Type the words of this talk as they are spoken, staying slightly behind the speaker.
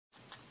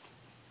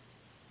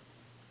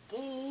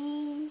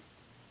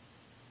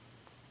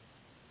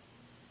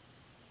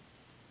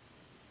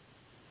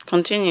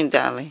Continue,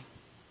 darling.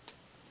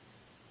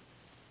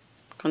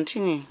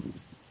 Continue.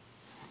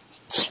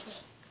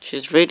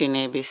 She's reading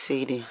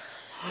ABCD.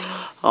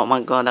 Oh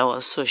my God, I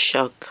was so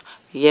shocked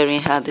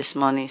hearing her this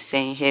morning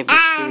saying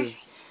ABCD.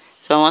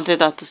 So I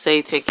wanted her to say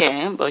it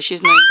again, but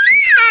she's not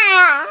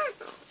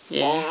interested.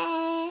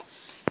 Yeah.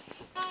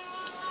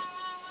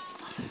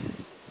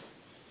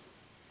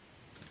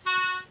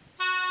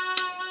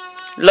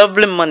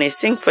 Lovely money,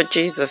 sing for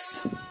Jesus.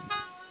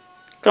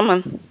 Come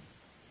on.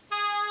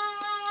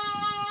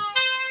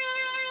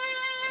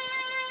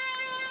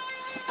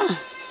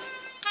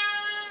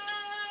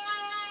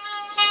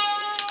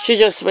 She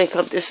just woke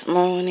up this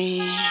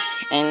morning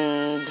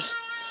and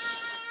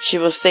she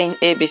was saying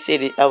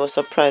ABCD. I was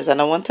surprised and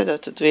I wanted her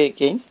to do it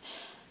again.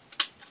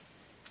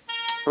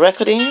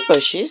 Recording,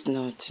 but she's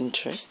not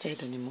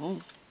interested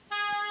anymore.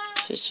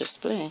 She's just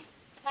playing.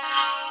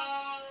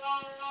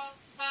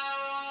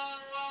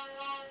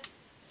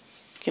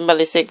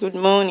 Kimberly say good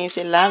morning.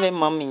 Say lave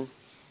mommy.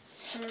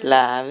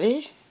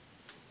 Lave.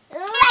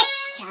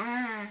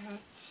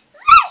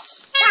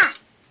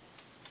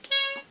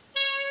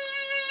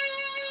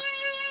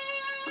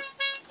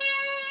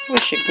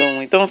 Where's she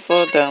going? Don't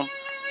fall down.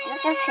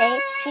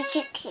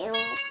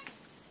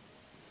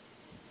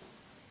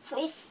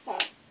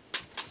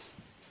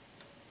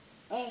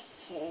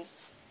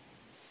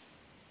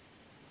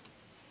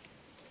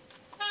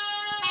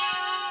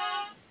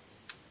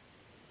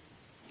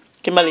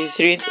 Kimberly's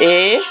read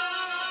A.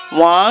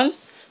 1,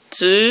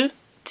 2,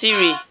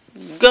 3.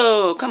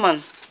 Go. Come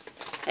on.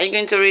 Are you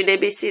going to read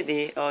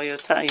ABCD or your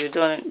time? You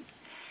don't.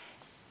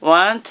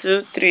 1,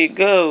 2, 3.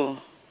 Go.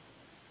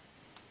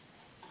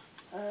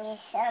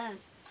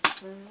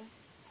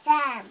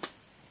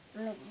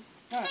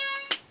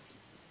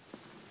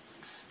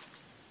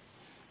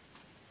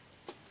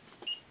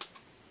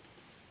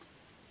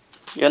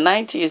 Your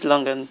 90 is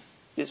long and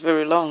it's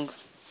very long.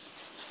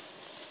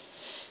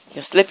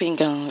 Your sleeping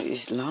gown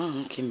is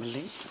long,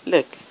 Kimberly.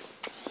 Look.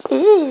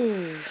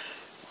 Ooh.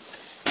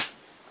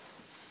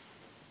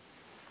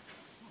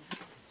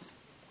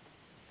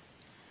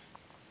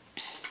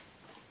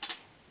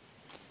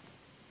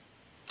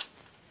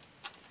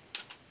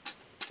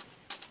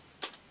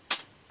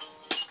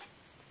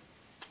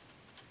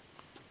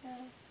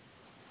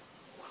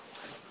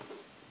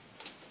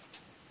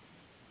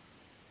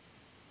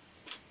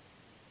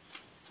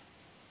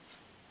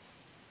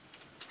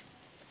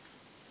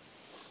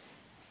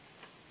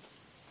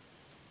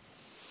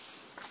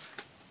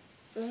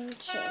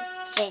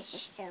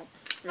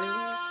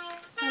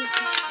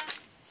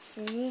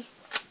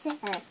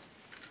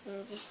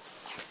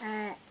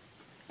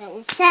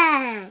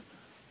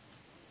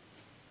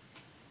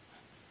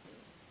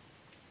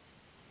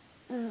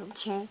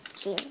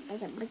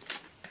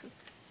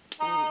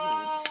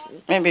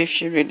 Maybe if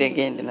she read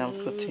again, then I'll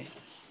put it.